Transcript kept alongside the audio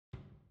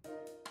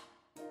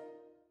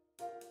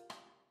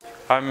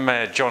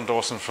I'm John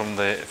Dawson from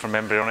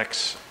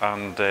Embryonics,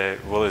 and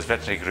Willows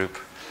Veterinary Group.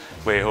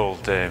 We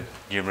hold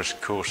numerous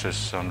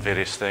courses on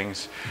various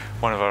things.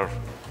 One of our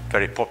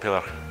very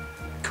popular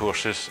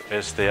courses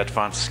is the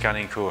Advanced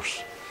Scanning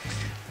course.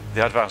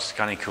 The Advanced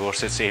Scanning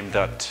course, it's aimed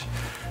at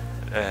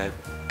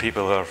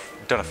people who have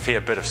done a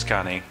fair bit of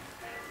scanning,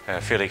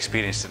 fairly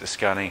experienced at the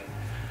scanning,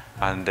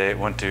 and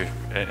want to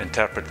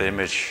interpret the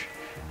image,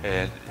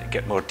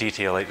 get more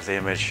detail out of the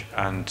image,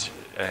 and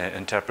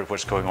interpret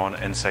what's going on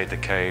inside the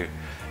cow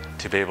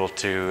to be able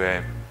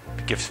to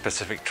give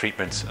specific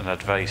treatments and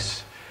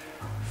advice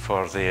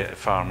for the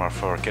farmer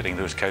for getting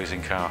those cows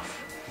in calf.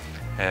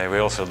 We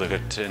also look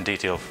at in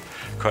detail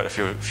quite a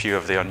few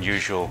of the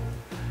unusual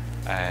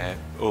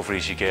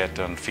ovaries you get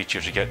and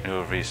features you get in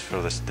ovaries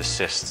for the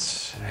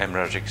cysts,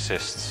 hemorrhagic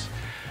cysts,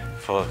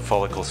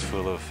 follicles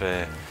full of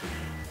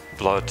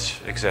blood,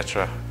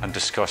 etc., and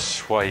discuss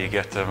why you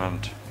get them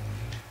and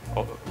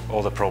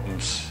all the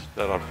problems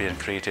that are being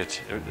created,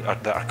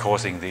 that are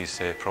causing these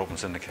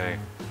problems in the cow.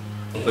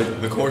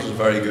 The course is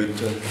very good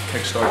to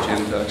kickstart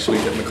you into actually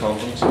getting the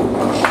confidence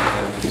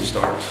and to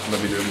start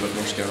maybe doing a bit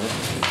more scanning.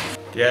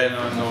 Yeah,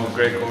 no,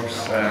 great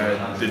course.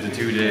 Did the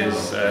 2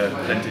 days,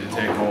 plenty to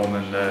take home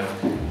and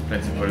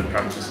plenty to put in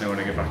practice now when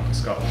I get back to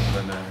Scotland.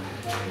 And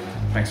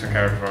thanks for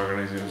Carrot for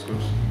organising, it was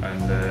good.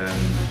 And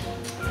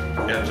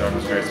yeah, John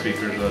was a great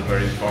speaker as well,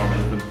 very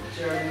informative.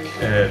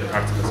 And the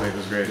practical side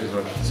was great as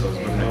well, so it was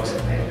a good mix.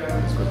 It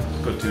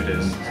was good 2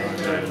 days, so I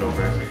enjoyed it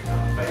over.